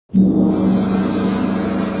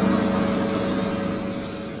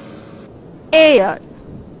Air.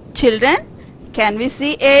 Children, can we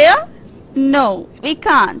see air? No, we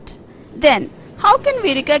can't. Then, how can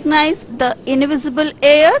we recognize the invisible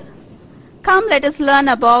air? Come, let us learn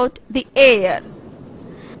about the air.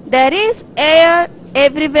 There is air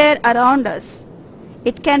everywhere around us.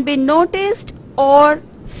 It can be noticed or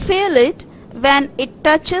feel it when it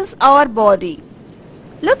touches our body.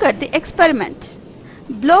 Look at the experiment.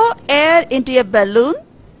 Blow air into a balloon.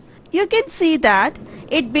 You can see that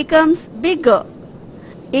it becomes bigger.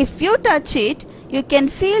 If you touch it, you can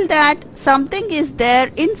feel that something is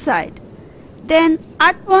there inside. Then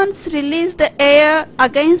at once release the air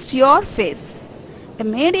against your face.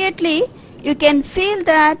 Immediately you can feel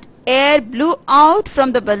that air blew out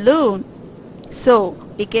from the balloon. So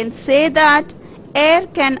we can say that air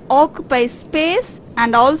can occupy space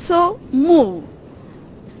and also move.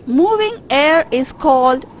 Moving air is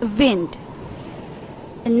called wind.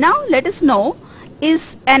 And now let us know, is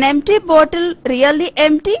an empty bottle really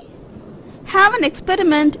empty? Have an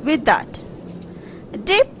experiment with that.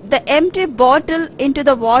 Dip the empty bottle into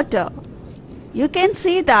the water. You can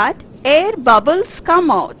see that air bubbles come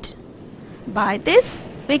out. By this,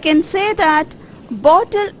 we can say that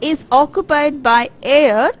bottle is occupied by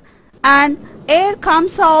air and air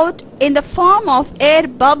comes out in the form of air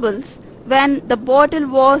bubbles when the bottle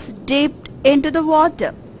was dipped into the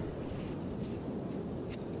water.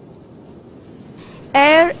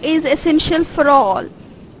 Air is essential for all.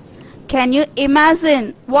 Can you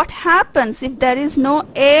imagine what happens if there is no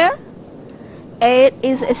air? Air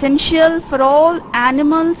is essential for all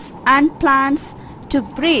animals and plants to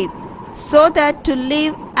breathe so that to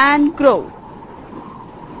live and grow.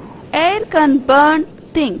 Air can burn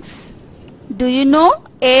things. Do you know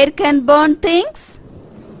air can burn things?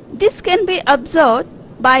 This can be observed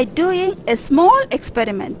by doing a small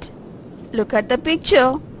experiment. Look at the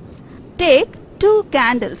picture. Take 2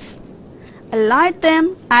 candles. Light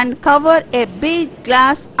them and cover a big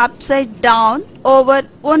glass upside down over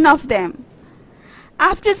one of them.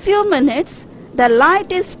 After a few minutes, the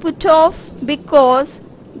light is put off because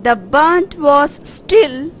the burnt was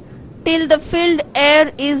still till the filled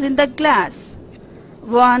air is in the glass.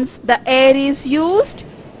 Once the air is used,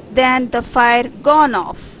 then the fire gone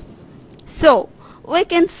off. So, we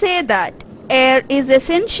can say that air is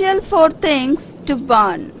essential for things to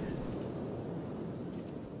burn.